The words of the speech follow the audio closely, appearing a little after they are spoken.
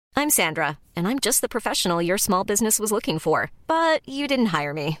I'm Sandra, and I'm just the professional your small business was looking for. But you didn't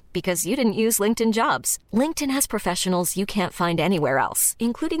hire me because you didn't use LinkedIn Jobs. LinkedIn has professionals you can't find anywhere else,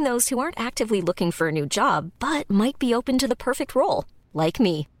 including those who aren't actively looking for a new job, but might be open to the perfect role, like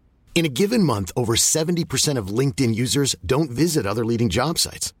me. In a given month, over 70% of LinkedIn users don't visit other leading job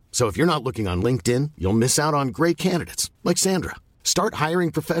sites. So if you're not looking on LinkedIn, you'll miss out on great candidates like Sandra. Start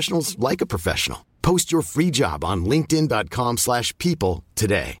hiring professionals like a professional. Post your free job on linkedin.com/people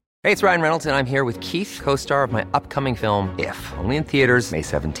today. Hey, it's Ryan Reynolds, and I'm here with Keith, co-star of my upcoming film, If, only in theaters May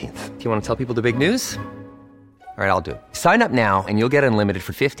 17th. Do you want to tell people the big news? All right, I'll do it. Sign up now and you'll get unlimited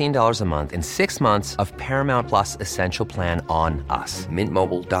for $15 a month and 6 months of Paramount Plus Essential Plan on us.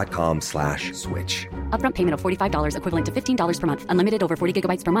 MintMobile.com/switch. Upfront payment of $45 equivalent to $15 per month. Unlimited over 40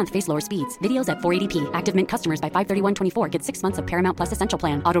 gigabytes per month. Face lower speeds. Videos at 480p. Active Mint customers by 531.24 get 6 months of Paramount Plus Essential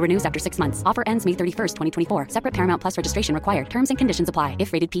Plan. Auto renews after 6 months. Offer ends May 31st, 2024. Separate Paramount Plus registration required. Terms and conditions apply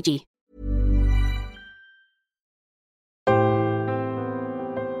if rated PG.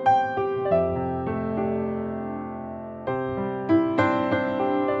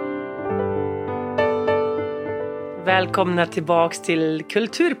 Välkomna tillbaks till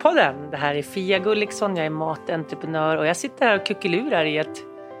Kulturpodden. Det här är Fia Gulliksson, jag är matentreprenör och jag sitter här och kuckelurar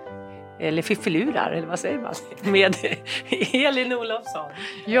eller fiffilurar, eller vad säger man, med Elin Olofsson.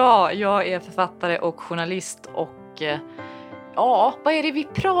 Ja, jag är författare och journalist och vad är det vi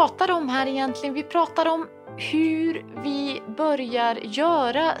pratar om här egentligen? Vi pratar om hur vi börjar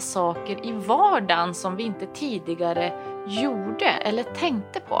göra saker i vardagen som vi inte tidigare gjorde eller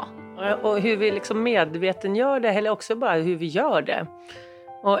tänkte på. Och hur vi liksom medveten gör det, eller också bara hur vi gör det.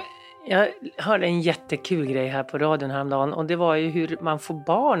 Och jag hörde en jättekul grej här på radion häromdagen. Och det var ju hur man får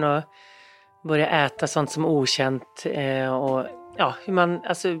barn att börja äta sånt som är okänt. Och ja, hur man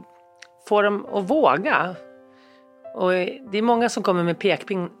alltså får dem att våga. Och det är många som kommer med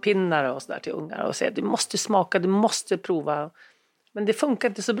pekpinnar och sådär till ungar och säger du måste smaka, du måste prova. Men det funkar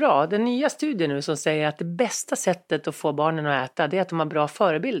inte så bra. Den nya studien nu som säger att det bästa sättet att få barnen att äta det är att de har bra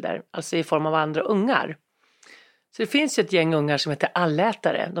förebilder. Alltså i form av andra ungar. Så det finns ju ett gäng ungar som heter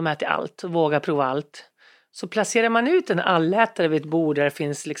allätare. De äter allt och vågar prova allt. Så placerar man ut en allätare vid ett bord där det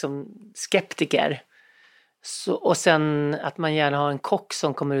finns liksom skeptiker. Och sen att man gärna har en kock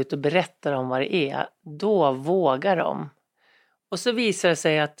som kommer ut och berättar om vad det är. Då vågar de. Och så visar det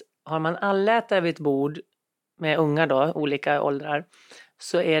sig att har man allätare vid ett bord med ungar då, olika åldrar,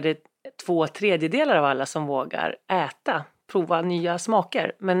 så är det 2/3 av alla som vågar äta, prova nya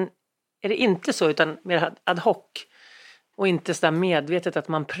smaker. Men är det inte så utan mer ad hoc och inte så där medvetet att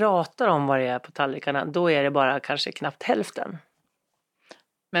man pratar om vad det är på tallrikarna, då är det bara kanske knappt hälften.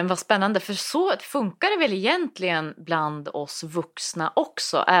 Men vad spännande, för så funkar det väl egentligen bland oss vuxna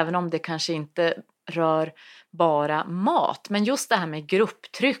också, även om det kanske inte rör bara mat. Men just det här med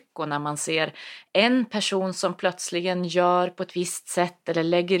grupptryck och när man ser en person som plötsligen gör på ett visst sätt eller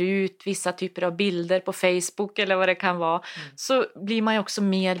lägger ut vissa typer av bilder på Facebook eller vad det kan vara, så blir man ju också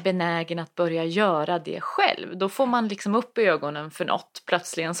mer benägen att börja göra det själv. Då får man liksom upp ögonen för något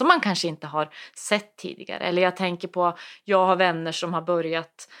plötsligen som man kanske inte har sett tidigare. Eller jag tänker på, jag har vänner som har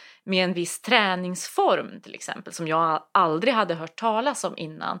börjat med en viss träningsform till exempel som jag aldrig hade hört talas om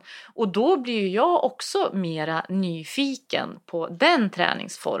innan. Och då blir ju jag också mera nyfiken på den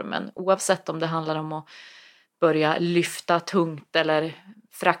träningsformen, oavsett om det handlar om att börja lyfta tungt eller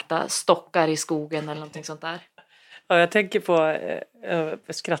frakta stockar i skogen eller någonting sånt där. Ja, jag tänker på, jag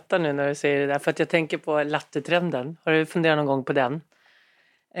skrattar nu när du säger det där, för att jag tänker på lattetrenden. Har du funderat någon gång på den?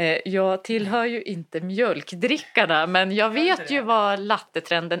 Jag tillhör ju inte mjölkdrickarna, men jag vet ju vad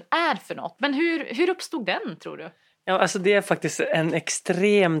lattetrenden är för något. Men hur uppstod den, tror du? Ja, alltså det är faktiskt en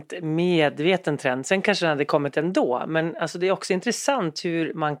extremt medveten trend. Sen kanske den hade kommit ändå. Men alltså det är också intressant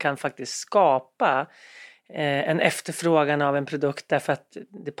hur man kan faktiskt skapa en efterfrågan av en produkt därför att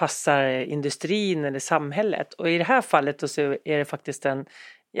det passar industrin eller samhället. Och i det här fallet då så är det faktiskt en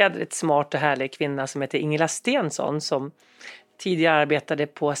jädrigt smart och härlig kvinna som heter Ingela Stensson som tidigare arbetade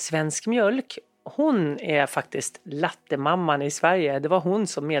på Svensk Mjölk. Hon är faktiskt lattemamman i Sverige. Det var hon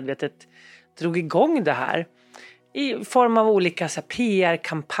som medvetet drog igång det här. I form av olika så här,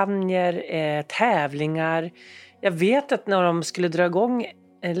 PR-kampanjer, tävlingar. Jag vet att när de skulle dra igång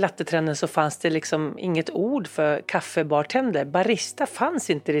lattetrenden så fanns det liksom inget ord för kaffebartender. Barista fanns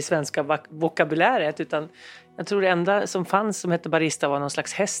inte i det svenska vokabuläret, utan jag tror det enda som fanns som hette barista var någon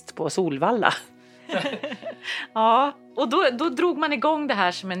slags häst på Solvalla. Ja, och då drog man igång det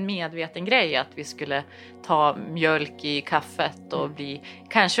här som en medveten grej, att vi skulle ta mjölk i kaffet och bli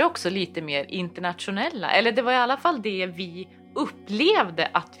kanske också lite mer internationella. Eller det var i alla fall det vi upplevde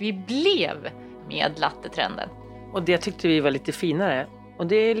att vi blev med lattetrenden. Och det tyckte vi var lite finare. Och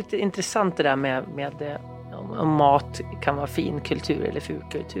det är lite intressant det där med om mat kan vara fin kultur eller ful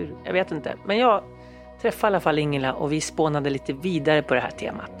kultur. Jag vet inte. Men jag träffade i alla fall Ingela och vi spånade lite vidare på det här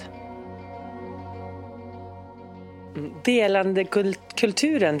temat. Delande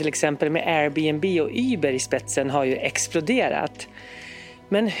kulturen till exempel med Airbnb och Uber i spetsen har ju exploderat.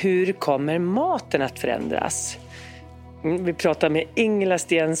 Men hur kommer maten att förändras? Vi pratar med Ingela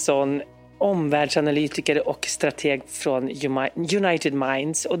Stensson, omvärldsanalytiker och strateg från United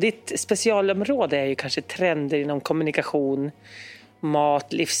Minds. Och ditt specialområde är ju kanske trender inom kommunikation,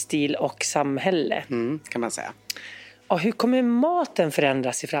 mat, livsstil och samhälle. Kan man säga. Och hur kommer maten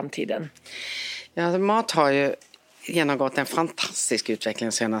förändras i framtiden? Ja, alltså, mat har ju genomgått en fantastisk utveckling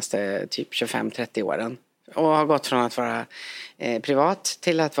de senaste typ 25-30 åren. Och har gått från att vara privat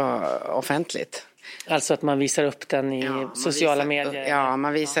till att vara offentligt. Alltså att man visar upp den i sociala medier. Ja,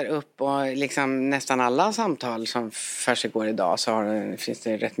 man visar upp och liksom nästan alla samtal som för sig går idag så finns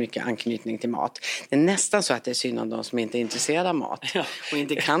det rätt mycket anknytning till mat. Det är nästan så att det är synd om de som inte är intresserade av mat och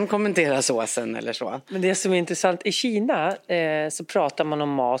inte kan kommentera såsen eller så. Men det som är intressant, i Kina så pratar man om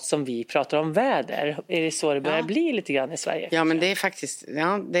mat som vi pratar om väder. Är det så det börjar bli lite grann i Sverige? Ja, men det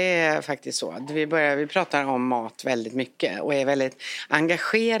är faktiskt så. Vi pratar om mat väldigt mycket och är väldigt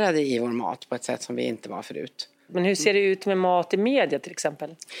engagerade i vår mat på ett sätt som vi inte var förut. Men hur ser det ut med mat i media till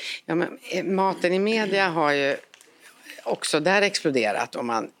exempel? Ja, men maten i media har ju också där exploderat.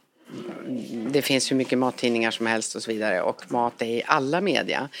 Det finns hur mycket mattidningar som helst och så vidare. Och mat är i alla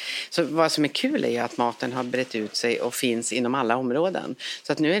media. Så vad som är kul är ju att maten har brett ut sig och finns inom alla områden.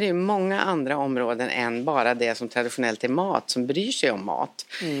 Så att nu är det ju många andra områden än bara det som traditionellt är mat som bryr sig om mat.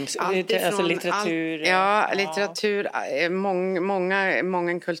 Alltså litteratur. Litteratur.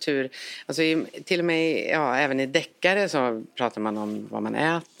 Många kultur. Alltså till och med även i deckare så pratar man om vad man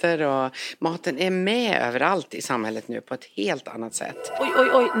äter. Och maten är med överallt i samhället nu på ett helt annat sätt.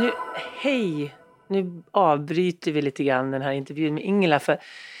 Oj, nu avbryter vi lite grann den här intervjun med Ingela för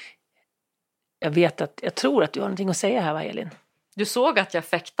jag tror att du har någonting att säga här, va, Elin? Du såg att jag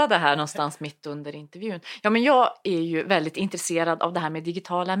fäktade här någonstans mitt under intervjun. Ja, men jag är ju väldigt intresserad av det här med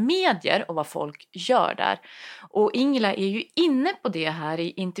digitala medier och vad folk gör där. Och Ingela är ju inne på det här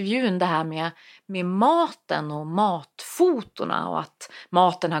i intervjun, det här med maten och matfotorna och att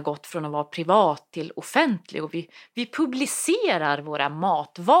maten har gått från att vara privat till offentlig. Och vi publicerar våra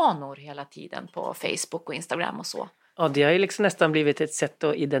matvanor hela tiden på Facebook och Instagram och så. Ja, det har ju liksom nästan blivit ett sätt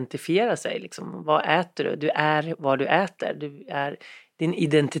att identifiera sig. Liksom. Vad äter du? Du är vad du äter. Din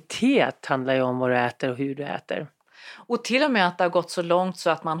identitet handlar ju om vad du äter och hur du äter. Och till och med att det har gått så långt så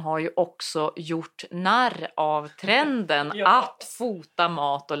att man har ju också gjort narr av trenden att fota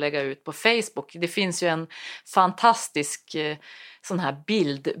mat och lägga ut på Facebook. Det finns ju en fantastisk sån här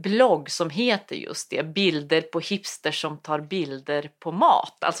bildblogg som heter just det. Bilder på hipster som tar bilder på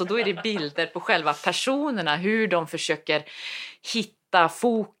mat. Alltså då är det bilder på själva personerna, hur de försöker hitta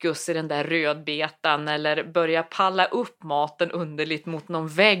fokus i den där rödbetan eller börja palla upp maten underligt mot någon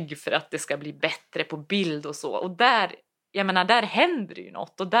vägg för att det ska bli bättre på bild och så. Och där händer det ju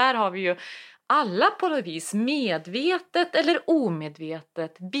något. Och där har vi ju alla på något vis medvetet eller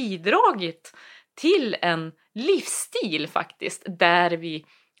omedvetet bidragit till en livsstil faktiskt, där vi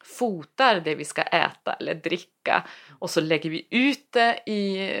fotar det vi ska äta eller dricka och så lägger vi ut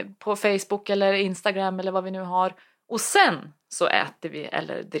det på Facebook eller Instagram eller vad vi nu har och sen så äter vi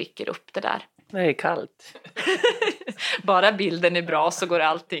eller dricker upp det där. Det är kallt. Bara bilden är bra så går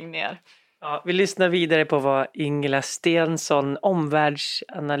allting ner. Ja, vi lyssnar vidare på vad Ingela Stensson,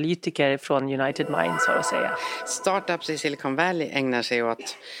 omvärldsanalytiker från United Minds, har att säga. Startups i Silicon Valley ägnar sig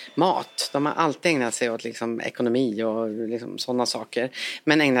åt mat. De har alltid ägnat sig åt liksom ekonomi och liksom sådana saker.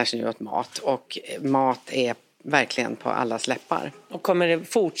 Men ägnar sig nu åt mat. Och mat är verkligen på allas läppar. Och kommer det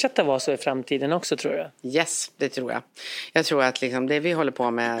fortsätta vara så i framtiden också, tror du? Yes, det tror jag. Jag tror att liksom det vi håller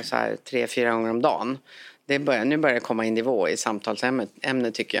på med så här 3-4 gånger om dagen, nu börjar det komma in nivå i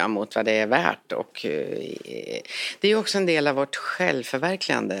samtalsämne tycker jag mot vad det är värt. Och det är också en del av vårt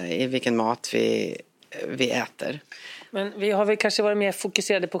självförverkligande i vilken mat vi äter. Men vi har väl kanske varit mer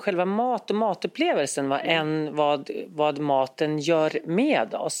fokuserade på själva mat och matupplevelsen än vad maten gör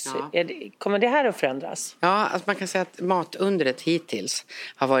med oss. Ja. Kommer det här att förändras? Ja, alltså man kan säga att matundret hittills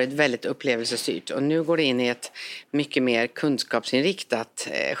har varit väldigt upplevelsestyrt. Och nu går det in i ett mycket mer kunskapsinriktat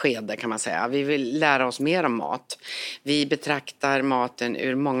skede kan man säga. Vi vill lära oss mer om mat. Vi betraktar maten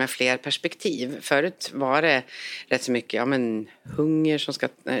ur många fler perspektiv. Förut var det rätt så mycket hunger som ska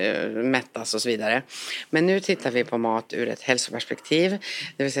mättas och så vidare. Men nu tittar vi på mat mat ur ett hälsoperspektiv.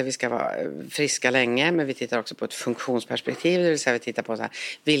 Det vill säga vi ska vara friska länge, men vi tittar också på ett funktionsperspektiv. Det vill säga vi tittar på så här,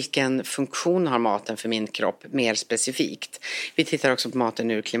 vilken funktion har maten för min kropp mer specifikt. Vi tittar också på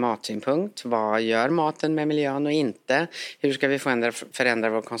maten ur klimatsynpunkt. Vad gör maten med miljön och inte? Hur ska vi förändra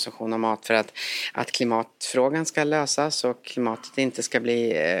vår konsumtion av mat för att klimatfrågan ska lösas och klimatet inte ska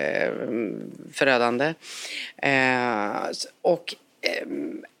bli förödande. Och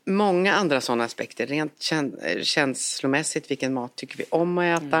många andra sådana aspekter, rent känslomässigt, vilken mat tycker vi om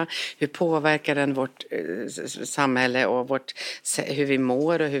att äta, hur påverkar den vårt samhälle och hur vi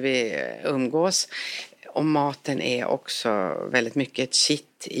mår och hur vi umgås. Och maten är också väldigt mycket ett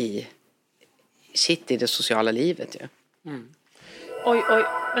kitt i det sociala livet. Ja. Oj,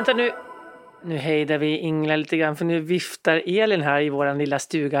 vänta nu. Nu hejdar vi Ingela lite grann, för nu viftar Elin här i våran lilla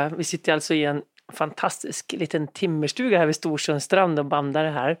stuga. Vi sitter alltså i en fantastisk liten timmerstuga här vid Storsjöstrand och bandar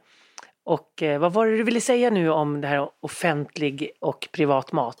det här. Och vad var det du ville säga nu om det här offentlig och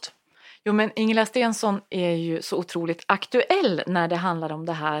privat mat? Jo, men Ingela Stensson är ju så otroligt aktuell när det handlar om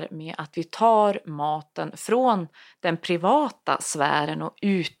det här med att vi tar maten från den privata sfären och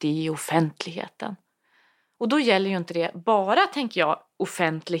ut i offentligheten. Och då gäller ju inte det bara, tänker jag,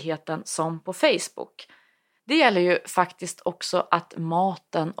 offentligheten som på Facebook. Det gäller ju faktiskt också att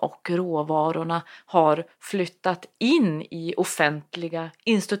maten och råvarorna har flyttat in i offentliga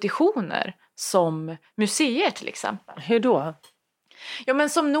institutioner som museer till exempel. Hur då? Ja, men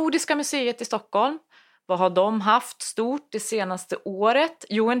som Nordiska museet i Stockholm. Vad har de haft stort det senaste året?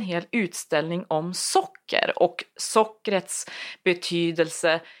 Jo, en hel utställning om socker och sockrets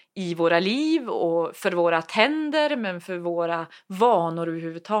betydelse i våra liv och för våra tänder, men för våra vanor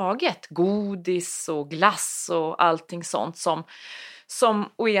överhuvudtaget. Godis och glass och allting sånt som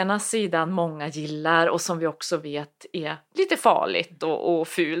å ena sidan många gillar och som vi också vet är lite farligt och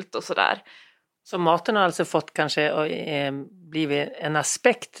fult och sådär. Så maten har alltså fått kanske blivit en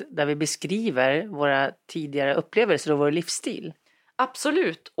aspekt där vi beskriver våra tidigare upplevelser och vår livsstil?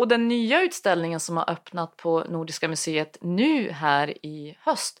 Absolut. Och den nya utställningen som har öppnat på Nordiska museet nu här i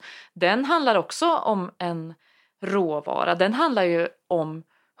höst, den handlar också om en råvara. Den handlar ju om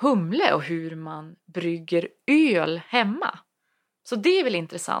humle och hur man brygger öl hemma. Så det är väl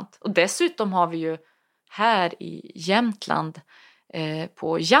intressant. Och dessutom har vi ju här i Jämtland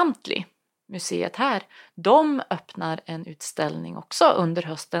på Jamtli, museet här, de öppnar en utställning också under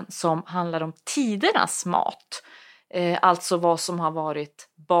hösten som handlar om tidernas mat. Alltså vad som har varit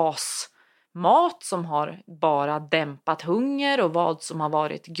basmat som har bara dämpat hunger och vad som har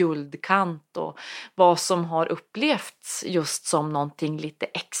varit guldkant och vad som har upplevts just som någonting lite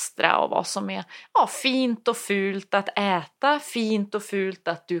extra och vad som är fint och fult att äta, fint och fult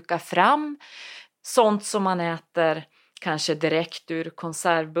att duka fram. Sånt som man äter kanske direkt ur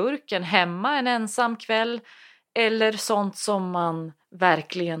konservburken hemma en ensam kväll. Eller sånt som man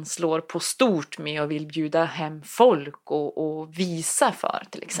verkligen slår på stort med och vill bjuda hem folk och visa för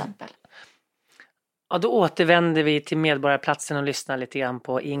till exempel. Ja, då återvänder vi till Medborgarplatsen och lyssnar lite grann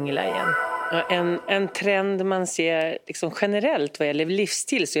på Ingela igen. En trend man ser liksom generellt vad gäller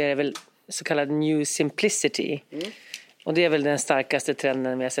livsstil så är det väl så kallad new simplicity. Och det är väl den starkaste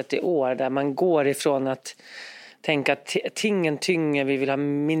trenden vi har sett i år, där man går ifrån att tänka att tingen tynger, vi vill ha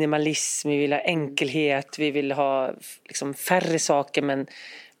minimalism, vi vill ha enkelhet, vi vill ha liksom färre saker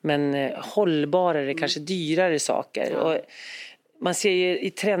men hållbarare, kanske dyrare saker. Och man ser ju i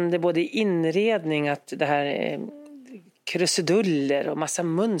trender både i inredning att det här krusiduller och massa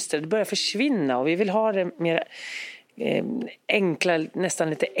mönster, det börjar försvinna och vi vill ha det mer enkla, nästan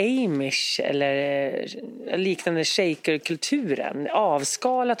lite amish eller liknande shakerkulturen.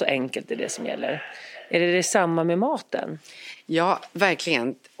 Avskalat och enkelt är det som gäller. Är det detsamma med maten? Ja,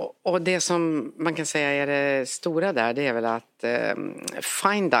 verkligen. Och det som man kan säga är det stora där, det är väl att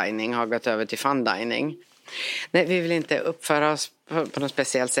fine dining har gått över till fun dining. Nej, vi vill inte uppföra oss på något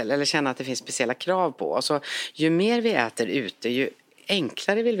speciellt sätt eller känna att det finns speciella krav på oss. Och ju mer vi äter ute, ju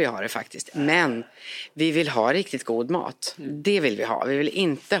enklare vill vi ha det faktiskt. Men vi vill ha riktigt god mat. Det vill vi ha. Vi vill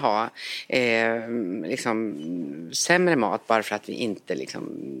inte ha sämre mat bara för att vi inte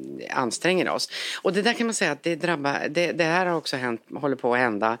anstränger oss. Och det där kan man säga att det här har också håller på att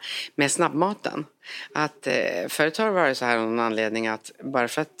hända med snabbmaten. Att förut har det varit så här av någon anledning att bara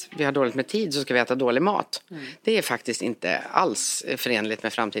för att vi har dåligt med tid så ska vi äta dålig mat. Det är faktiskt inte alls förenligt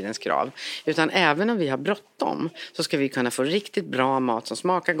med framtidens krav. Utan även om vi har bråttom så ska vi kunna få riktigt bra mat som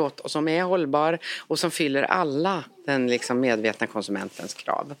smakar gott och som är hållbar och som fyller alla den medvetna konsumentens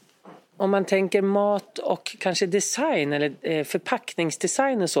krav. Om man tänker mat och kanske design eller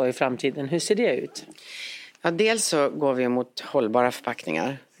förpackningsdesign och så i framtiden, hur ser det ut? Ja, dels så går vi mot hållbara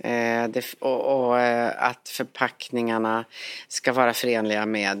förpackningar och att förpackningarna ska vara förenliga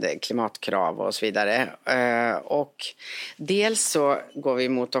med klimatkrav och så vidare. Och dels så går vi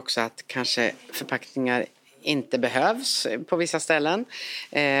mot också att kanske förpackningar inte behövs på vissa ställen.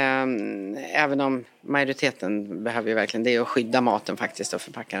 Även om majoriteten behöver ju verkligen det, att skydda maten faktiskt och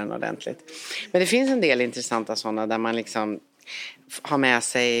förpacka den ordentligt. Men det finns en del intressanta sådana där man liksom har med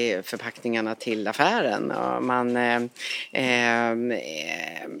sig förpackningarna till affären och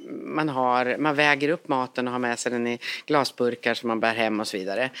man väger upp maten och har med sig den i glasburkar som man bär hem och så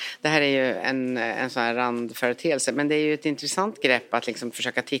vidare. Det här är ju en sån här randföreteelse, men det är ju ett intressant grepp att liksom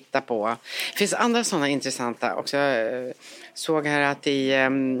försöka titta på. Det finns andra sådana intressanta också. Jag såg här att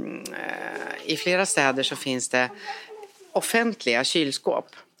i flera städer så finns det offentliga kylskåp.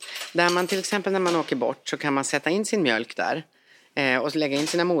 Där man till exempel när man åker bort så kan man sätta in sin mjölk där. Och lägga in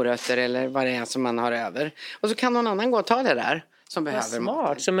sina morötter eller vad det är som man har över. Och så kan någon annan gå och ta det där som behöver smart,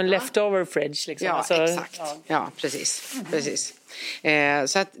 maten. som en leftover fridge liksom. Ja, alltså, exakt. Ja, precis.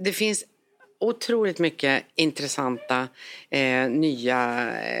 Så att det finns otroligt mycket intressanta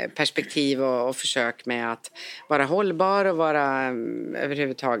nya perspektiv och försök med att vara hållbar och vara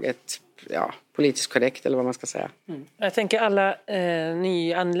överhuvudtaget politiskt korrekt eller vad man ska säga. Jag tänker alla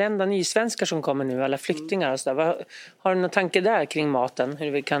nyanlända nysvenskar som kommer nu, alla flyktingar och sådär. Har du någon tanke där kring maten?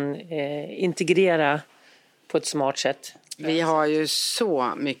 Hur vi kan integrera på ett smart sätt? Vi har ju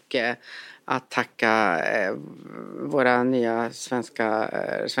så mycket att tacka våra nya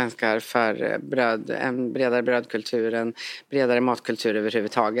svenskar för en bredare brödkultur, en bredare matkultur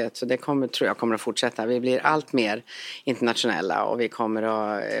överhuvudtaget. Så det tror jag kommer att fortsätta. Vi blir allt mer internationella och vi kommer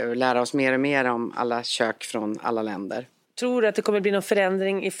att lära oss mer och mer om alla kök från alla länder. Tror du att det kommer bli någon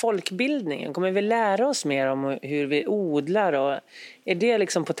förändring i folkbildningen? Kommer vi lära oss mer om hur vi odlar? Och är det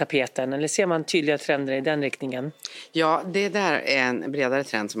liksom på tapeten? Eller ser man tydliga trender i den riktningen? Ja, det där är en bredare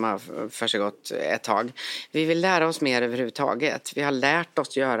trend som har försiggått ett tag. Vi vill lära oss mer överhuvudtaget. Vi har lärt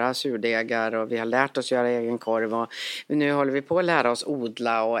oss göra surdegar och vi har lärt oss göra egen korv. Och nu håller vi på att lära oss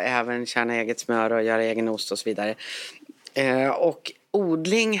odla och även kärna eget smör och göra egen ost och så vidare. Och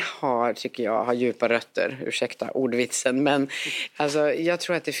odling tycker jag har djupa rötter, ursäkta ordvitsen, men alltså, jag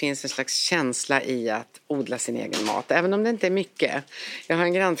tror att det finns en slags känsla i att odla sin egen mat, även om det inte är mycket. Jag har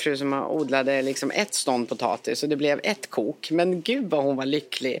en grannfru som odlade liksom 1 stånd potatis och det blev 1 kok, men gud vad hon var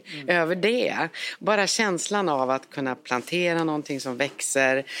lycklig över det. Bara känslan av att kunna plantera någonting som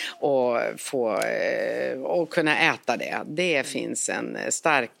växer och kunna äta det finns en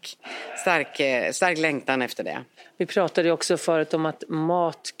stark längtan efter det. Vi pratade ju också förut om att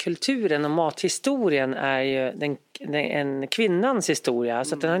matkulturen och mathistorien är ju en kvinnans historia.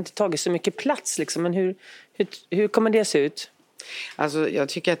 Så att den har inte tagit så mycket plats. Liksom. Men hur kommer det se ut? Alltså, jag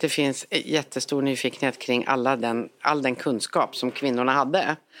tycker att det finns jättestor nyfikenhet kring all den kunskap som kvinnorna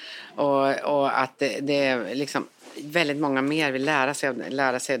hade. Och att det är liksom väldigt många mer vill lära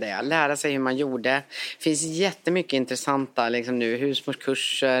sig det. Lära sig hur man gjorde. Det finns jättemycket intressanta liksom nu,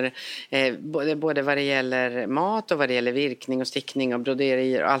 husmorskurser. Både vad det gäller mat och vad det gäller virkning och stickning och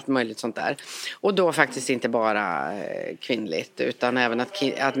broderier och allt möjligt sånt där. Och då faktiskt inte bara kvinnligt utan även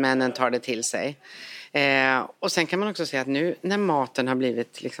att männen tar det till sig. Och sen kan man också säga att nu när maten har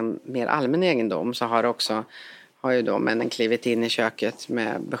blivit liksom mer allmän egendom så har ju då männen klivit in i köket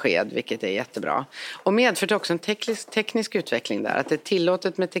med besked, vilket är jättebra. Och medfört också en teknisk utveckling där. Att det är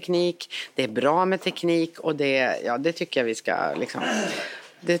tillåtet med teknik, det är bra med teknik och det tycker jag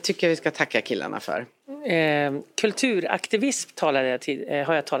vi ska tacka killarna för. Kulturaktivism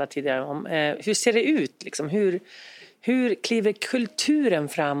har jag talat tidigare om. Hur ser det ut? Liksom? Hur kliver kulturen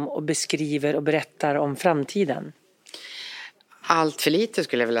fram och beskriver och berättar om framtiden? Allt för lite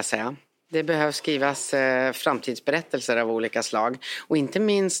skulle jag vilja säga. Det behövs skrivas framtidsberättelser av olika slag. Och inte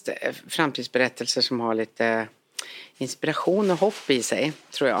minst framtidsberättelser som har lite inspiration och hopp i sig,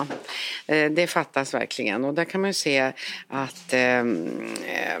 tror jag. Det fattas verkligen. Och där kan man ju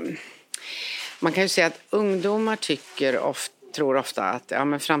se att ungdomar tror ofta att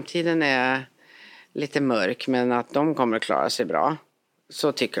men framtiden är lite mörk men att de kommer att klara sig bra.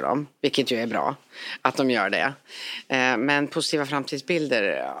 Så tycker de, vilket ju är bra att de gör det. Men positiva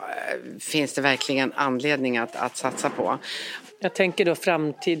framtidsbilder finns det verkligen anledning att satsa på. Jag tänker då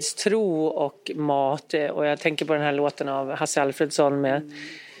framtidstro och mat och jag tänker på den här låten av Hasse Alfredson med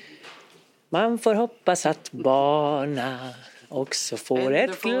Man får hoppas att barna också får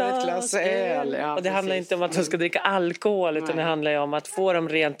ett glas öl. Ja, och det handlar inte om att de ska dricka alkohol utan det handlar ju om att få dem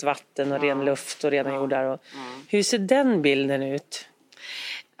rent vatten och ren luft och rena jordar. Hur ser den bilden ut?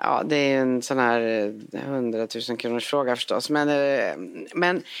 Ja, det är en sån här 100 000 kronors fråga förstås.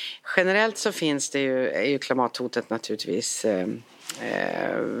 Men generellt så finns det är ju klimathotet naturligtvis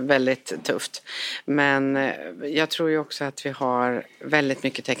väldigt tufft. Men jag tror ju också att vi har väldigt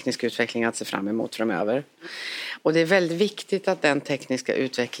mycket teknisk utveckling att se fram emot framöver. Och det är väldigt viktigt att den tekniska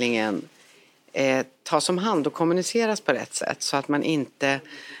utvecklingen tas om hand och kommuniceras på rätt sätt. Så att man inte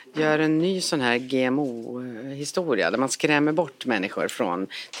gör en ny sån här GMO-historia där man skrämmer bort människor från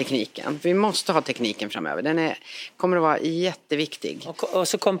tekniken. Vi måste ha tekniken framöver. Den kommer att vara jätteviktig. Och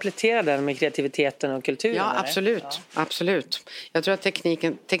så komplettera den med kreativiteten och kulturen. Ja, absolut. Ja. Absolut. Jag tror att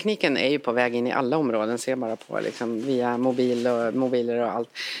tekniken är ju på väg in i alla områden. Se bara på liksom, via mobiler och allt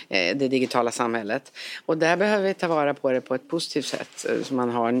det digitala samhället. Och där behöver vi ta vara på det på ett positivt sätt så man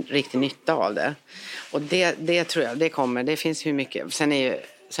har en riktig nytta av det. Och det tror jag, det kommer. Det finns hur mycket. Sen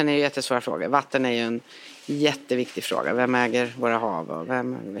är det jättesvåra frågor. Vatten är ju en jätteviktig fråga. Vem äger våra hav och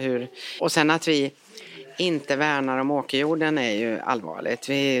hur? Och sen att vi inte värnar om åkerjorden är ju allvarligt.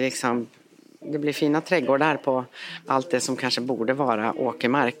 Det blir fina trädgårdar på allt det som kanske borde vara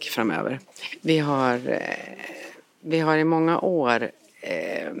åkermark framöver. Vi har i många år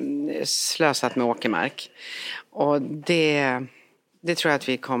slösat med åkermark. Och det tror jag att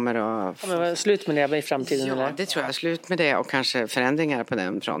vi kommer att... Kommer vara slut med det i framtiden? Ja, eller? det tror jag. Slut med det och kanske förändringar på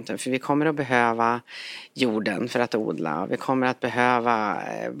den fronten. För vi kommer att behöva jorden för att odla. Vi kommer att behöva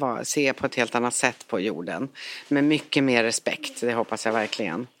se på ett helt annat sätt på jorden. Med mycket mer respekt, det hoppas jag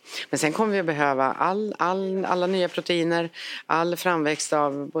verkligen. Men sen kommer vi att behöva alla nya proteiner, all framväxt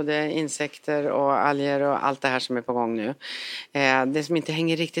av både insekter och alger och allt det här som är på gång nu. Det som inte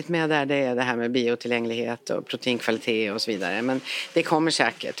hänger riktigt med där, det är det här med biotillgänglighet och proteinkvalitet och så vidare. Men det kommer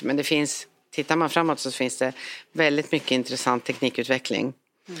säkert. Men tittar man framåt så finns det väldigt mycket intressant teknikutveckling.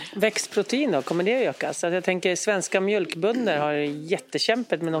 Växtprotein då, kommer det att öka? Så jag tänker svenska mjölkbönder har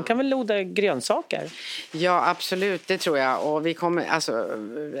jättekämpet, men de kan väl odla grönsaker? Ja, absolut, det tror jag. Och vi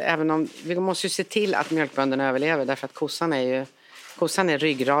måste ju se till att mjölkbönderna överlever, därför att kossan är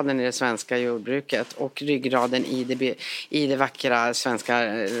ryggraden i det svenska jordbruket och ryggraden i det vackra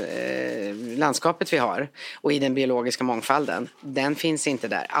svenska landskapet vi har och i den biologiska mångfalden. Den finns inte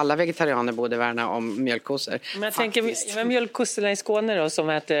där. Alla vegetarianer borde värna om mjölkkossor. Men jag tänker med mjölkkossorna i Skåne då, som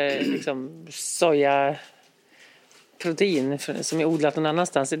äter liksom sojaprotein som är odlat någon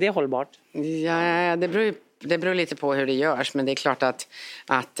annanstans, är det hållbart? Ja, det beror lite på hur det görs, men det är klart att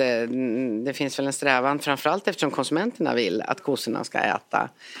det finns väl en strävan, framförallt eftersom konsumenterna vill att kossorna ska äta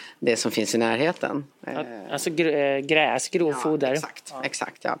det som finns i närheten. Alltså gräs, grovfoder. Ja,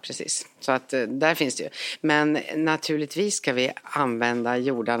 exakt, ja, precis. Så att där finns det ju. Men naturligtvis ska vi använda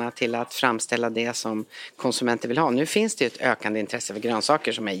jordarna till att framställa det som konsumenter vill ha. Nu finns det ju ett ökande intresse för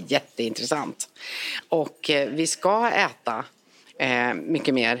grönsaker som är jätteintressant. Och vi ska äta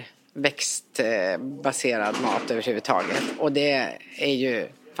mycket mer växtbaserad mat överhuvudtaget. Och det är ju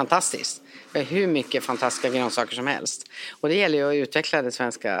fantastiskt. Det är hur mycket fantastiska grönsaker som helst. Och det gäller ju att utveckla det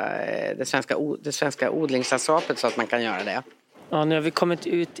svenska odlingslandskapet så att man kan göra det. Ja, nu har vi kommit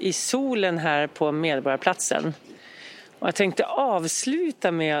ut i solen här på Medborgarplatsen. Och jag tänkte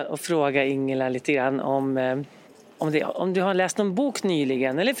avsluta med att fråga Ingela lite grann om du har läst någon bok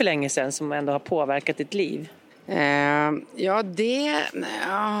nyligen eller för länge sedan som ändå har påverkat ditt liv. Ja, det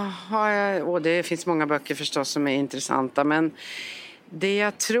har jag, och det finns många böcker förstås som är intressanta, men det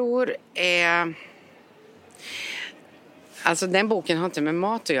jag tror är, alltså den boken har inte med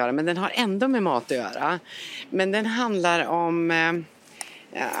mat att göra, men den har ändå med mat att göra. Men den handlar om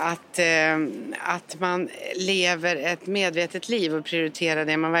att man lever ett medvetet liv och prioriterar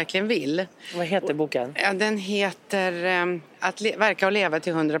det man verkligen vill. Vad heter boken? Ja, den heter Att verka och leva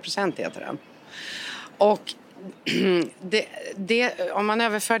till 100% heter den. Och om man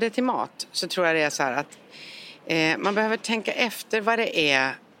överför det till mat så tror jag det är så här att man behöver tänka efter vad det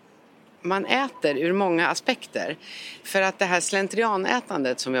är man äter ur många aspekter. För att det här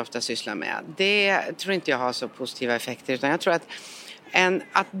slentrianätandet som vi ofta sysslar med, det tror inte jag har så positiva effekter, utan jag tror att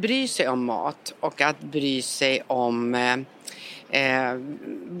bry sig om mat och att bry sig om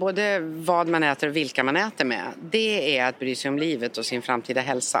både vad man äter och vilka man äter med, det är att bry sig om livet och sin framtida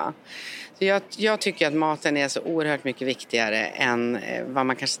hälsa. Så jag tycker att maten är så oerhört mycket viktigare än vad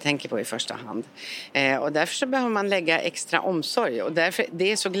man kanske tänker på i första hand. Och därför så behöver man lägga extra omsorg. Och därför,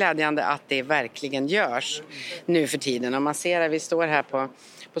 det är så glädjande att det verkligen görs nu för tiden. Och man ser att vi står här på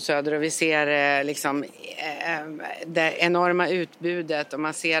Söder och vi ser det enorma utbudet och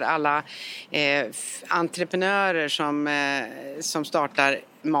man ser alla entreprenörer som startar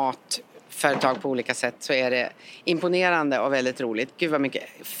matföretag på olika sätt, så är det imponerande och väldigt roligt. Gud vad mycket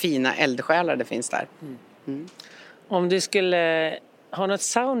fina eldsjälar det finns där. Om du skulle har något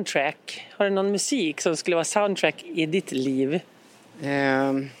soundtrack? Har du någon musik som skulle vara soundtrack i ditt liv?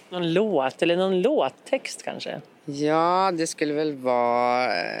 Någon låt eller någon låttext kanske? Ja, det skulle väl vara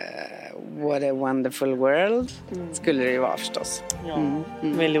What a wonderful world. Skulle det ju vara förstås. Ja,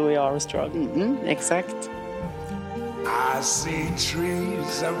 med Louis Armstrong. Exakt. I see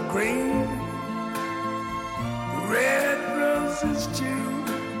trees of green, red roses too.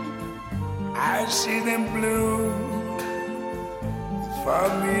 I see them bloom for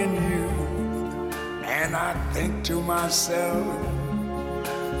me and you. And I think to myself,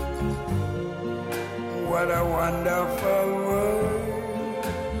 what a wonderful world.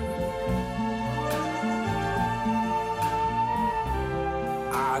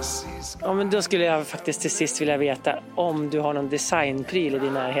 Ja, men då skulle jag faktiskt till sist vilja veta om du har någon designpryl i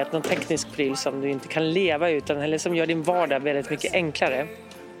din närhet, någon teknisk pryl som du inte kan leva utan eller som gör din vardag väldigt mycket enklare.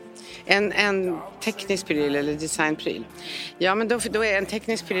 En teknisk pryl eller designpryl. Ja, men då är en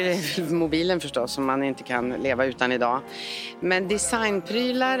teknisk pryl mobilen förstås som man inte kan leva utan idag. Men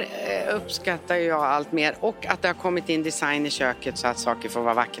designprylar uppskattar jag allt mer och att det har kommit in design i köket så att saker får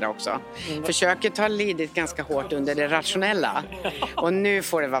vara vackra också. För köket har lidit ganska hårt under det rationella och nu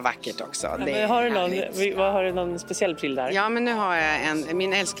får det vara vackert också. Ja, men har du någon speciell pryl där? Ja, men nu har jag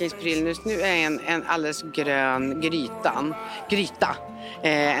min älsklingspryl nu är en alldeles grön gryta.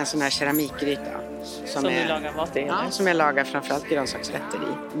 En sån här keramikgryta. Som du lagar mat i? Ja, som jag lagar framförallt grönsaksrätter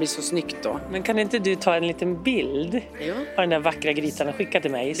i. Det blir så snyggt då. Men kan inte du ta en liten bild av den där vackra grytan och skicka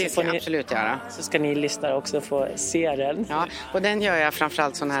till mig? Det får jag absolut göra. Så ska ni lyssnare också få se den. Ja, och den gör jag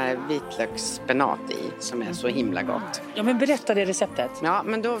framförallt sån här vitlöksspenat i som är så himla gott. Ja, men berätta det receptet. Ja,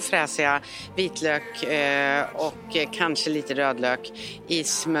 men då fräser jag vitlök och kanske lite rödlök i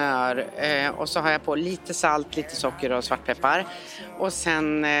smör. Och så har jag på lite salt, lite socker och svartpeppar. Och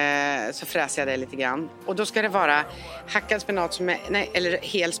sen så fräser jag det lite grann. Och då ska det vara hackad spenat eller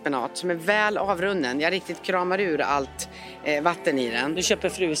hel spenat som är väl avrunnen. Jag riktigt kramar ur allt vatten i den. Du köper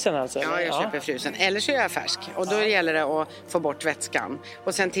frusen alltså? Ja, jag köper frusen. Eller så är jag färsk. Och då gäller det att få bort vätskan.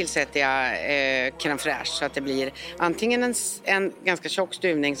 Och sen tillsätter jag crème fraîche så att det blir antingen en ganska tjock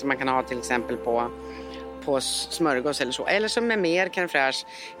stuvning som man kan ha till exempel på smörgås eller så. Eller som är mer crème fraîche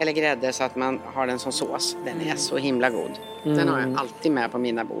eller grädde så att man har den som sås. Den är så himla god. Den har jag alltid med på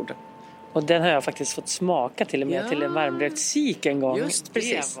mina bord. Och den har jag faktiskt fått smaka till och med till en varmrökt sik en gång. Just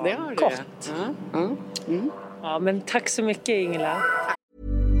precis, det har du. Gott. Ja, men tack så mycket Ingela.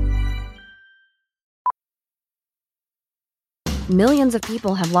 Millions of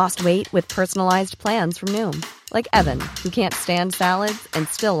people have lost weight with personalized plans from Noom. Like Evan, who can't stand salads and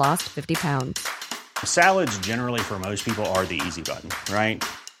still lost 50 pounds. Salads generally for most people are the easy button, right?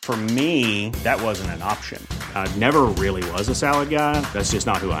 For me, that wasn't an option. I never really was a salad guy. That's just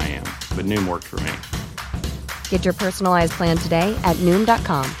not who I am. But Noom worked for me. Get your personalized plan today at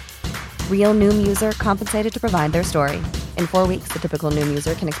Noom.com. Real Noom user compensated to provide their story. In 4 weeks, the typical Noom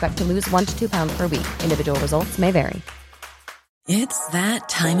user can expect to lose 1 to 2 pounds per week. Individual results may vary. It's that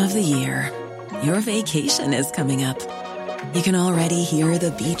time of the year. Your vacation is coming up. You can already hear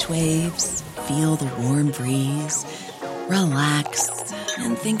the beach waves, feel the warm breeze, relax,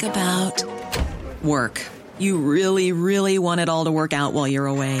 and think about work. You really, really want it all to work out while you're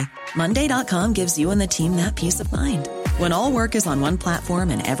away. Monday.com gives you and the team that peace of mind. When all work is on one platform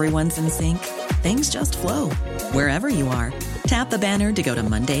and everyone's in sync, things just flow. Wherever you are, tap the banner to go to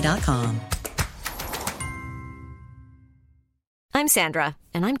Monday.com. I'm Sandra,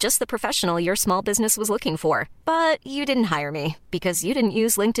 and I'm just the professional your small business was looking for. But you didn't hire me because you didn't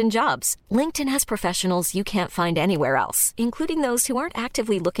use LinkedIn Jobs. LinkedIn has professionals you can't find anywhere else, including those who aren't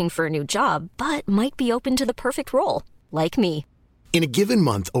actively looking for a new job, but might be open to the perfect role, like me. In a given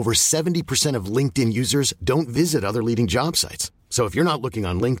month, over 70% of LinkedIn users don't visit other leading job sites. So if you're not looking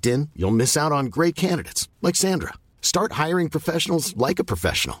on LinkedIn, you'll miss out on great candidates like Sandra. Start hiring professionals like a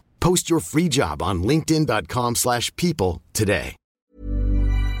professional. Post your free job on linkedin.com/people today.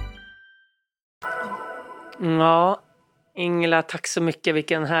 Ja, Ingela, tack så mycket.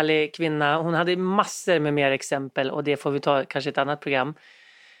 Vilken härlig kvinna. Hon hade massor med mer exempel och det får vi ta kanske ett annat program.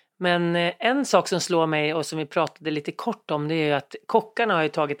 Men en sak som slår mig och som vi pratade lite kort om, det är ju att kockarna har ju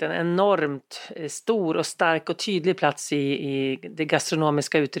tagit en enormt stor och stark och tydlig plats i det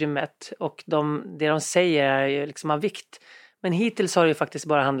gastronomiska utrymmet. Och det de säger är ju liksom av vikt. Men hittills har det ju faktiskt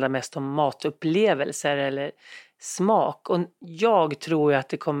bara handlat mest om matupplevelser eller smak. Och jag tror ju att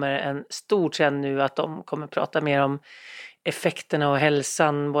det kommer en stor trend nu att de kommer prata mer om effekterna och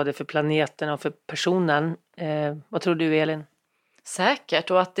hälsan både för planeten och för personen. Vad tror du, Elin?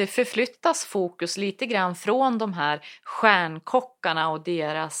 Säkert, och att det förflyttas fokus lite grann från de här stjärnkockarna och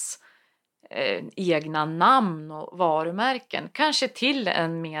deras egna namn och varumärken. Kanske till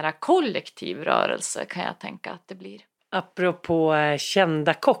en mera kollektiv rörelse kan jag tänka att det blir. Apropå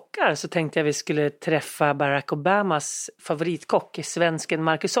kända kockar så tänkte jag vi skulle träffa Barack Obamas favoritkock, svensken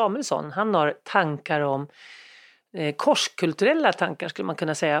Marcus Samuelsson. Han har tankar om korskulturella tankar skulle man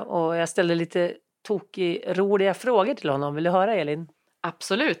kunna säga. Och jag ställde lite roliga frågor till honom. Vill du höra, Elin?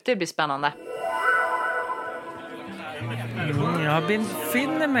 Absolut, det blir spännande. Jag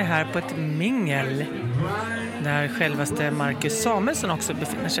befinner mig här på ett mingel där självaste Marcus Samuelsson också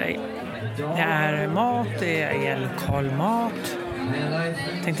befinner sig. Det är mat, det är lokal mat.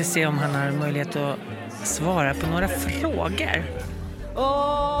 Jag tänkte se om han har möjlighet att svara på några frågor.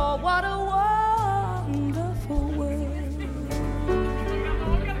 Oh, what a wonderful world.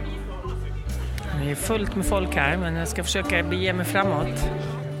 Det är fullt med folk här, men jag ska försöka bege mig framåt.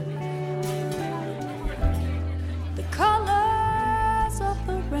 The colors of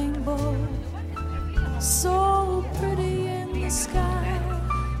the rainbow, so pretty in the sky,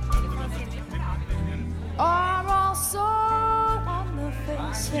 are also on the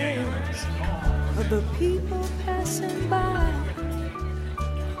faces of the people passing by.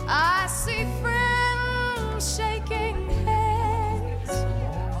 I see friends shaking hands,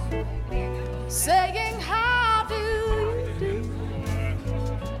 saying how do you do,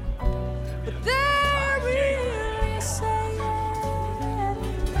 but they're really saying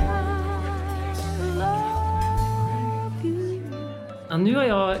I love you. Ja, nu har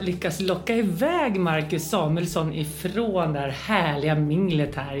jag lyckats locka iväg Marcus Samuelsson ifrån det här härliga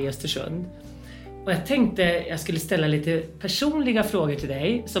minglet här i Östersund. Och jag tänkte jag skulle ställa lite personliga frågor till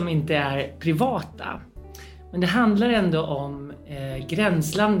dig som inte är privata. Men det handlar ändå om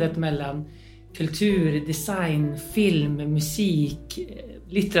gränslandet mellan kultur, design, film, musik,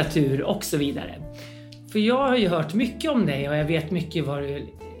 litteratur och så vidare. För jag har ju hört mycket om dig och jag vet mycket vad du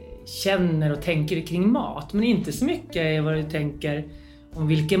känner och tänker kring mat. Men inte så mycket vad du tänker om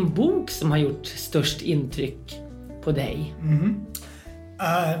vilken bok som har gjort störst intryck på dig.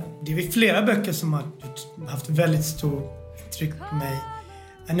 Det är flera böcker som har haft väldigt stor intryck på mig.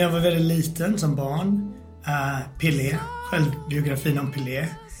 När jag var väldigt liten som barn, Pelé, självbiografin om Pelé.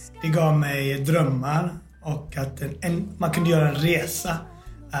 Det gav mig drömmar och att man kunde göra en resa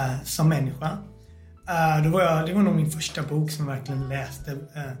som människa. Det var nog min första bok som jag verkligen läste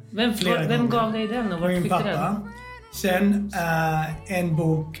Vem gav dig den och vart fick du den? Sen en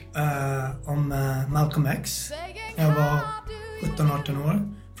bok om Malcolm X. Jag var 17-18 år.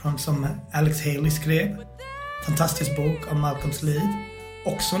 Som Alex Haley skrev. Fantastisk bok om Malcolms liv.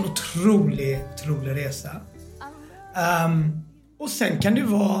 Också en otrolig resa. Och sen kan det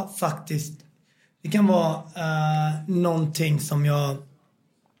vara faktiskt... Det kan vara någonting som jag...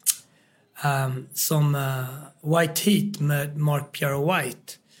 som White Heat med Mark Pierre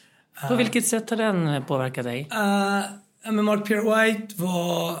White. På vilket sätt har den påverkat dig? Men Mark Pierre White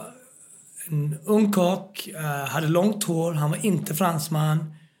var en ung kock, hade långt hår, han var inte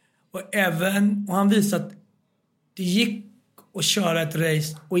fransman. Och han visade att det gick att köra ett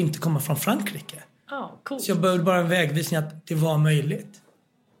race och inte komma från Frankrike. Cool. Så jag behövde bara en vägvisning att det var möjligt.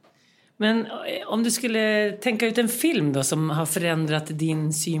 Men om du skulle tänka ut en film då som har förändrat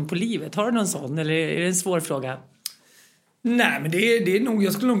din syn på livet, har du någon sån eller är det en svår fråga? Nej, men det är nog,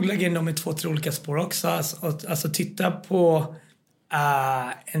 jag skulle nog lägga in dem i 2-3 olika spår också. Alltså titta på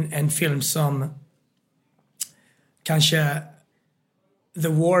en film som kanske The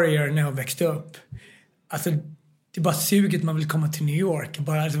Warrior när jag växte upp. Alltså det är bara suget man vill komma till New York. Det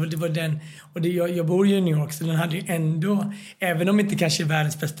var den, och jag bor ju i New York så den hade ju ändå, även om det inte kanske är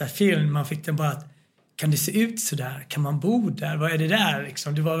världens bästa film, man fick den bara att, kan det se ut så där? Kan man bo där? Vad är det där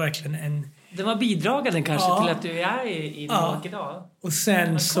liksom? Det var verkligen en... Det var bidragande kanske till att du är i New York idag. Och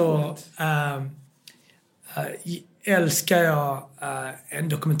sen så älskar jag en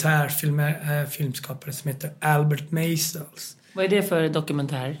dokumentärfilmskapare som heter Albert Maysles. Vad är det för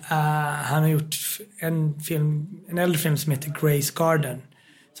dokumentär? Han har gjort en äldre film som heter Grace Garden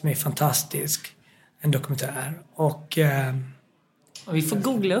som är fantastisk. En dokumentär. Och vi får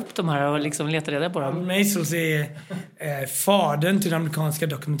googla upp de här och liksom leta reda på dem. Maysles är fadern till de amerikanska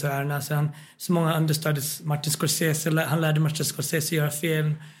dokumentärerna. Så många understödde Martin Scorsese. Han lärde Martin Scorsese göra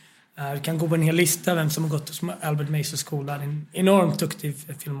film. Du kan gå på en hel lista vem som har gått hos Albert Maysles skola. En enormt duktig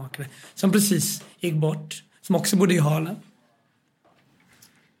filmmakare som precis gick bort. Som också bodde i Harlem.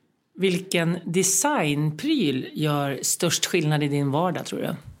 Vilken designpryl gör störst skillnad i din vardag, tror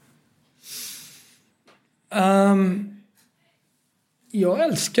du? Jag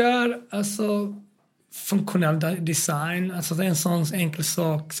älskar funktionell design. Alltså det är en sån enkel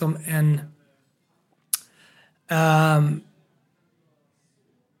sak som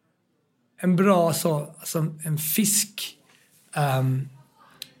en bra så, alltså en fisk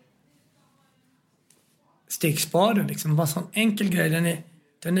stekspade liksom. Bara en sån enkel grej.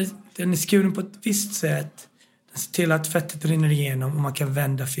 Den är skuren på ett visst sätt. Den ser till att fettet rinner igenom och man kan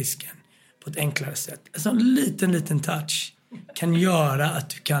vända fisken på ett enklare sätt. En sån liten touch kan göra att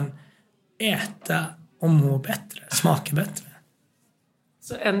du kan äta och må bättre, smaka bättre.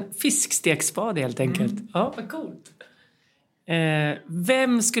 Så en fiskstekspade helt enkelt. Ja, vad coolt.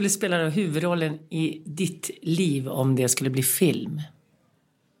 Vem skulle spela då huvudrollen i ditt liv om det skulle bli film?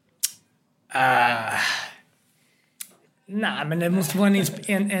 Nej, men det måste vara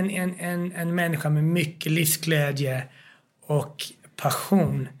en människa med mycket livsglädje och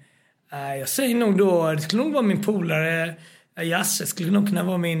passion. Jag säger nog då, det skulle nog vara min polare Jasse, skulle nog kunna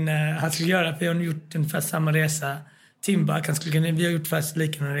vara han skulle göra, för vi har gjort ungefär samma resa. Timbuk, vi har gjort faktiskt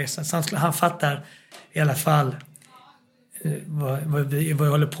liknande resa. Så han fattar i alla fall vad jag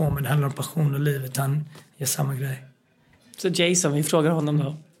håller på med. Det handlar om passion och livet. Han gör samma grej. Så Jason, vi frågar honom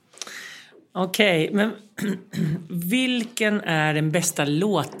då. Okej, men vilken är den bästa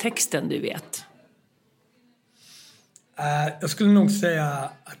låttexten du vet? Jag skulle nog säga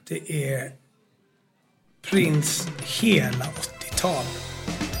att det är Prince hela 80-tal.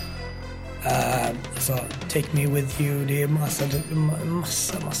 Alltså Take Me With You, det är massa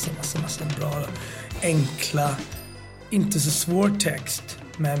bra, enkla, inte så svår text,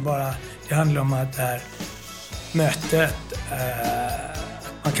 men bara det handlar om att det här mötet,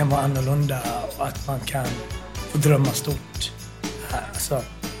 man kan vara annorlunda och att man kan få drömma stort. Alltså,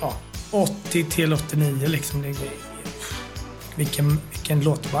 80 till 89 liksom, det är, vilken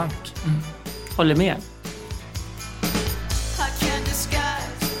låtbank. Håller med.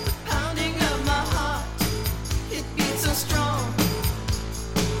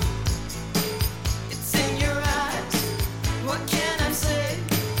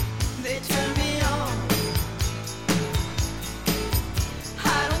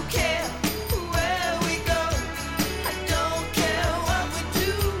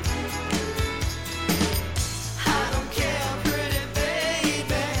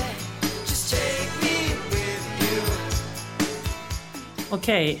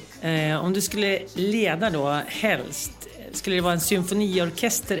 Okej, om du skulle leda då helst, skulle det vara en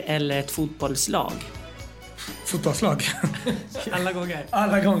symfoniorkester eller ett fotbollslag? Fotbollslag. Alla gånger?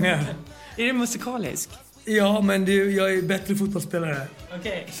 Alla gånger. Är det musikalisk? Ja, men jag är bättre fotbollsspelare.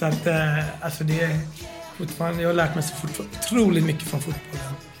 Okej. Så att, alltså det är fortfarande, jag har lärt mig så otroligt mycket från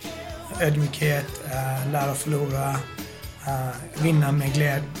fotbollen. Ödmjukhet, lära och förlora, vinna med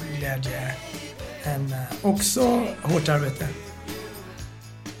glädje. Också hårt arbete.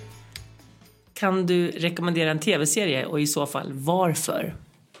 Kan du rekommendera en tv-serie och i så fall varför?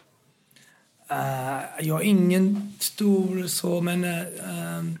 Jag är ingen stor så, men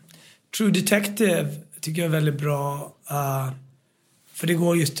True Detective tycker jag är väldigt bra. För det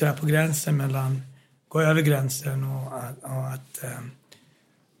går just det här på gränsen mellan, gå över gränsen och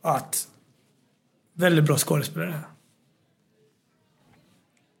att väldigt bra skådespelare.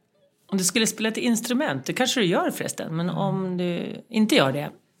 Om du skulle spela ett instrument, det kanske du gör förresten, men om du inte gör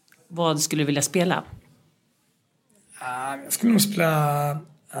det, vad skulle du vilja spela? Jag skulle nog spela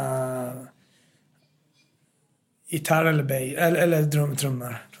gitarr eller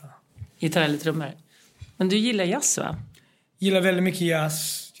trummor. Gitarr eller trummor. Men du gillar jazz, va? Gillar väldigt mycket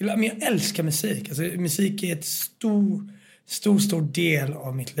jazz. Men jag älskar musik. Alltså, musik är ett stor del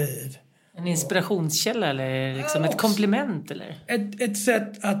av mitt liv. En inspirationskälla eller liksom ett komplement? Eller? Ett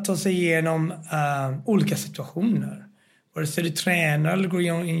sätt att ta sig igenom olika situationer. Vare sig du tränar eller går i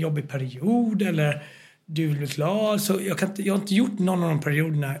en jobbig period eller du vill bli glad. Så jag har inte gjort någon av de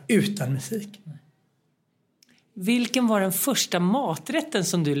perioderna utan musik. Vilken var den första maträtten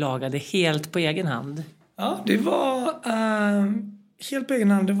som du lagade helt på egen hand? Ja, det var helt på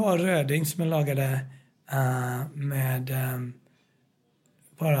egen hand. Det var röding som jag lagade med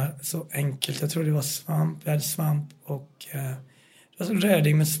bara så enkelt. Jag tror det var svamp. Jag hade svamp och det var så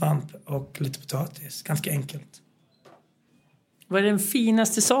röding med svamp och lite potatis. Ganska enkelt. Vad är den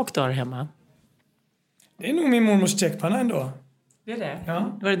finaste sak du har hemma? Det är nog min mormors stekpanna ändå. Det är det?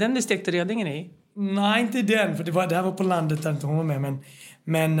 Ja. Var det den du stekte rödingen i? Nej, inte den. För det här var på landet där inte hon var med.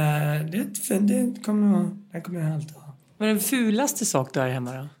 Men det kommer jag alltid ha. Vad är den fulaste sak du har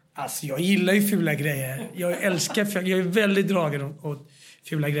hemma då? Alltså, jag gillar ju fula grejer. Jag är väldigt dragen åt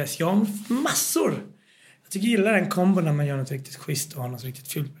fula grejer. Jag har massor. Jag gillar den kombon när man gör något riktigt schysst och har något riktigt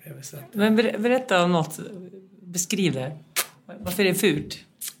fult på det viset. Men berätta om något. Beskriv det. Varför är det fult?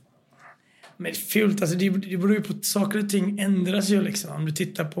 Men fult, alltså det beror ju på att saker och ting ändras ju liksom. Om du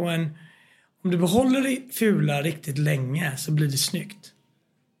tittar på om du behåller det fula riktigt länge så blir det snyggt.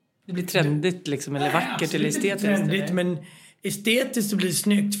 Det blir trendigt liksom, eller vackert eller estetiskt? Trendigt, eller? men estetiskt så blir det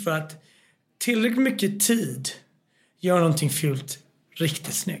snyggt för att tillräckligt mycket tid gör någonting fult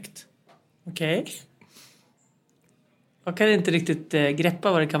riktigt snyggt. Okej. Jag kan inte riktigt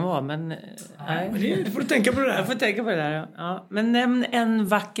greppa vad det kan vara, men... nej. Men det får du tänka på det där. Jag får tänka på det där, ja. Men nämn en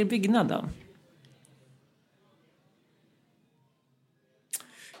vacker byggnad då.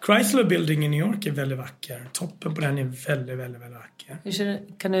 Chrysler Building i New York är väldigt vacker. Toppen på den är väldigt, väldigt, väldigt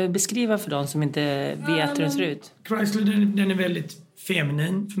vacker. Kan du beskriva för de som inte vet hur den ser ut? Chrysler, den är väldigt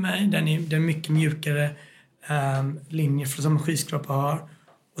feminin för mig. Den är mycket mjukare linjer som en skyskrapa har.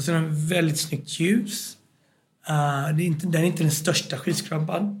 Och sen har den väldigt snyggt ljus. Den är inte den största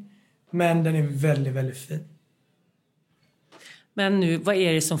skyskrapan. Men den är väldigt, väldigt fin. Men nu, vad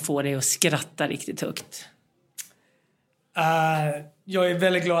är det som får dig att skratta riktigt högt? Jag är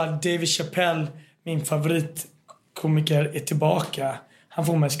väldigt glad att Dave Chappelle, min favoritkomiker, är tillbaka. Han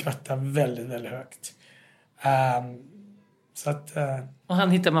får mig att skratta väldigt, väldigt högt. Och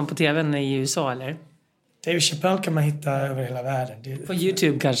han hittar man på tvn i USA, eller? Dave Chappelle kan man hitta över hela världen. På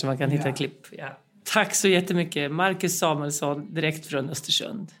YouTube kanske man kan hitta ett klipp. Ja. Tack så jättemycket. Marcus Samuelsson, direkt från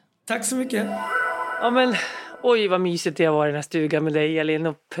Östersund. Tack så mycket. Ja, men oj vad mysigt det har varit i den här stugan med dig, Elin,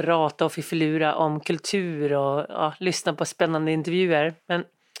 och prata och fiffilura om kultur och lyssna på spännande intervjuer. Men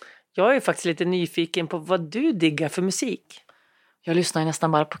jag är faktiskt lite nyfiken på vad du diggar för musik. Jag lyssnar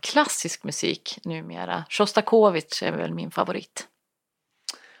nästan bara på klassisk musik numera. Shostakovich är väl min favorit.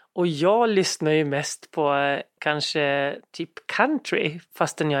 Och jag lyssnar ju mest på kanske typ country,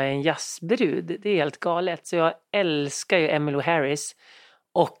 fastän jag är en jazzbrud. Det är helt galet. Så jag älskar ju Emmylou Harris.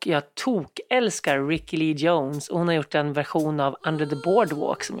 Och jag älskar Ricky Lee Jones. Och hon har gjort en version av Under the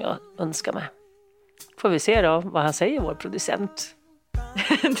Boardwalk som jag önskar mig. Får vi se då vad han säger, vår producent.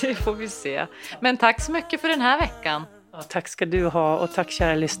 Det får vi se. Men tack så mycket för den här veckan. Ja, tack ska du ha, och tack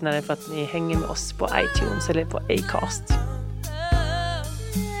kära lyssnare för att ni hänger med oss på iTunes eller på Acast.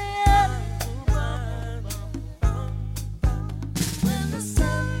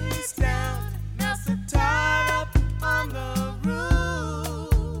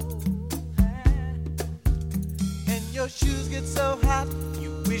 Your shoes get so hot, you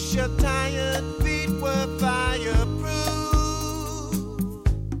wish your tired feet were fireproof.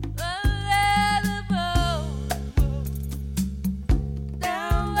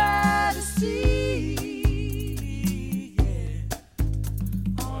 Down by the sea, yeah.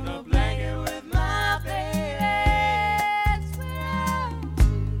 On a blanket with my baby.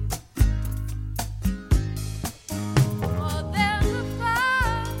 Oh, there's a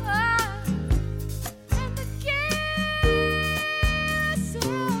fire and the kiss.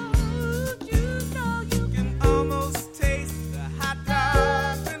 You know you can almost take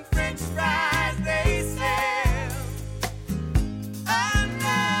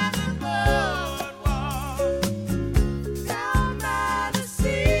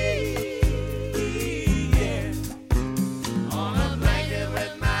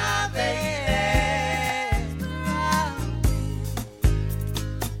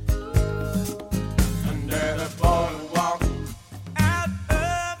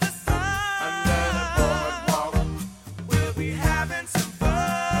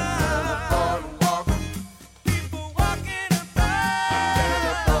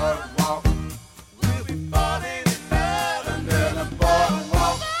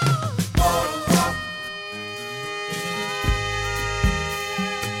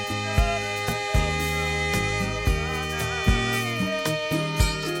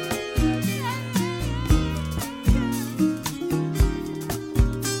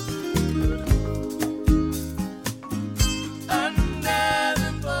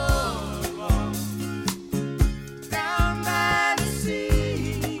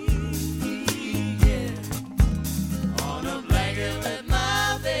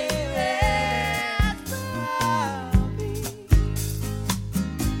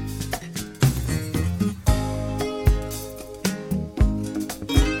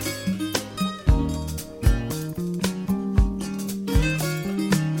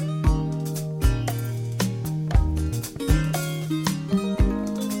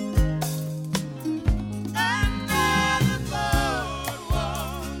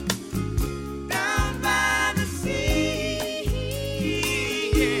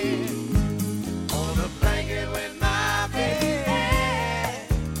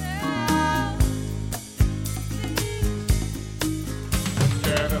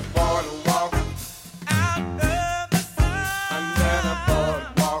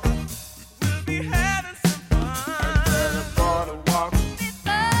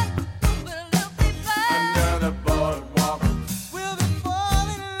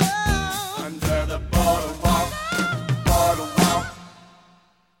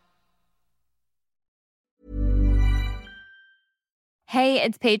Hey,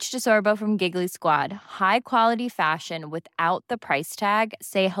 it's Paige DeSorbo from Giggly Squad. High quality fashion without the price tag.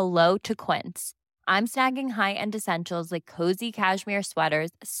 Say hello to Quince. I'm snagging high-end essentials like cozy cashmere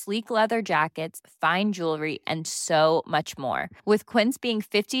sweaters, sleek leather jackets, fine jewelry, and so much more. With Quince being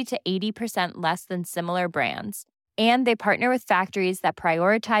 50 to 80% less than similar brands. And they partner with factories that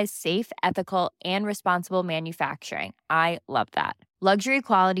prioritize safe, ethical, and responsible manufacturing. I love that. Luxury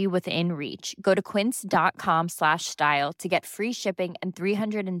quality within reach. Go to quince.com/style to get free shipping and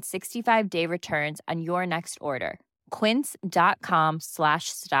 365-day returns on your next order.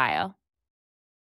 Quince.com/style.